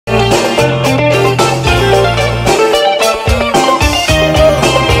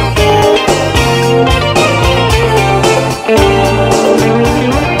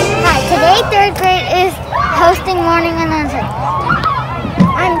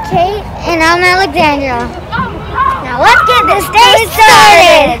And I'm Alexandra. Now let's get this day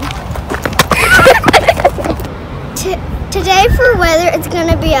started! Today for weather, it's going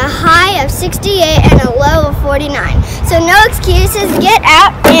to be a high of 68 and a low of 49. So no excuses, get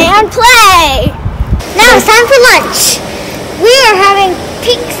out and play! Now it's time for lunch. We are having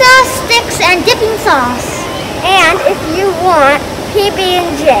pizza sticks and dipping sauce. And if you want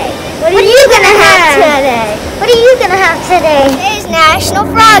PB&J. What are you going to have today? What are you going to have today? Today's National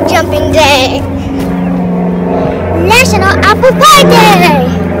Frog Jumping Day. National Apple Pie Day.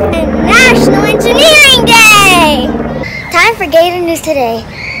 And National Engineering Day. Time for Gator News today.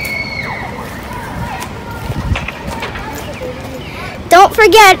 Don't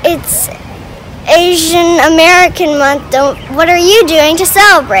forget it's Asian American Month. What are you doing to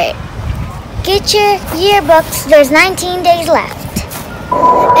celebrate? Get your yearbooks. There's 19 days left.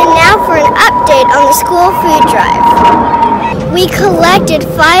 And now for an update on the school food drive. We collected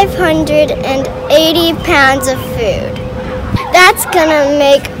 580 pounds of food. That's gonna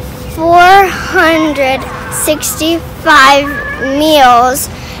make 465 meals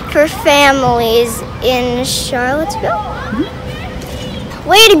for families in Charlottesville.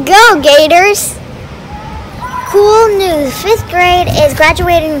 Way to go, Gators! Cool news, 5th grade is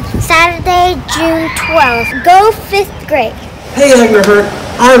graduating Saturday, June 12th. Go 5th grade. Hey Agnor,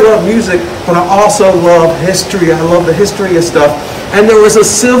 I love music, but I also love history. I love the history of stuff. And there was a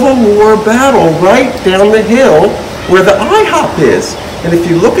Civil War battle right down the hill where the IHOP is. And if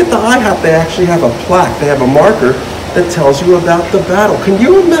you look at the IHOP, they actually have a plaque. They have a marker that tells you about the battle. Can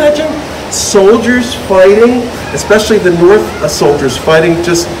you imagine soldiers fighting, especially the North soldiers fighting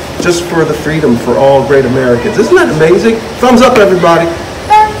just for the freedom for all great Americans? Isn't that amazing? Thumbs up, everybody.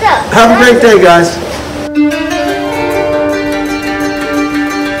 Thumbs up. Have a great day, guys.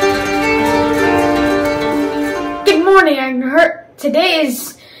 Good morning, Agnor. Today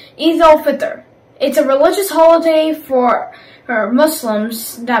is Eid al-Fitr. It's a religious holiday for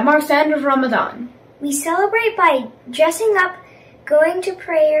Muslims that marks the end of Ramadan. We celebrate by dressing up, going to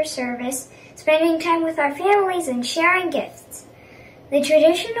prayer service, spending time with our families, and sharing gifts. The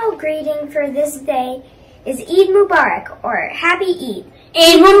traditional greeting for this day is Eid Mubarak, or Happy Eid.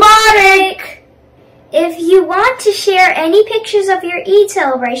 Eid Mubarak! If you want to share any pictures of your Eid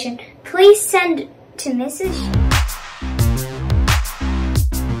celebration, please send to Mrs.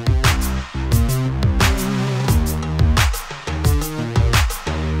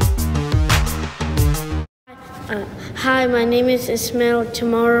 Hi, my name is Ismail.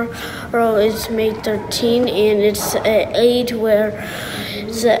 Tomorrow is May 13 and it's an Eid where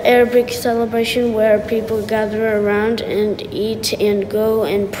it's an Arabic celebration where people gather around and eat and go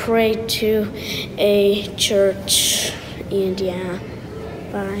and pray to a church. And yeah,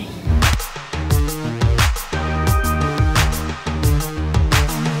 bye.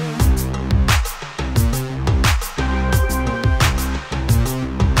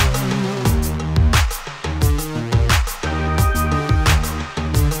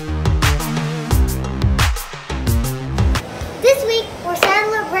 This week, we're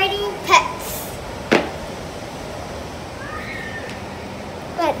celebrating pets.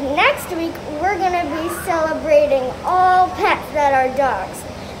 But next week, we're going to be celebrating all pets that are dogs.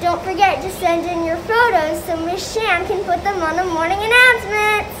 Don't forget to send in your photos so Miss Sham can put them on the morning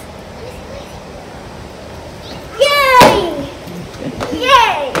announcements. Yay!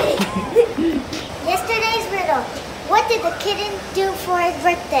 Yay! Yesterday's riddle. What did the kitten do for his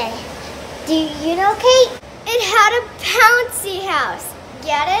birthday? Do you know, Kate? It had a bouncy house.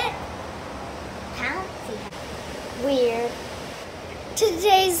 Get it? Bouncy house. Weird.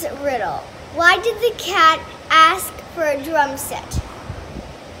 Today's riddle. Why did the cat ask for a drum set?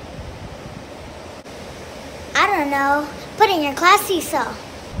 I don't know. Put in your class seesaw.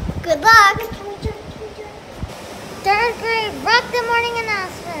 Good luck. 3rd grade, rock the morning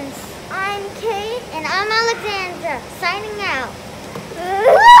announcements. I'm Kate. And I'm Alexandra, signing out.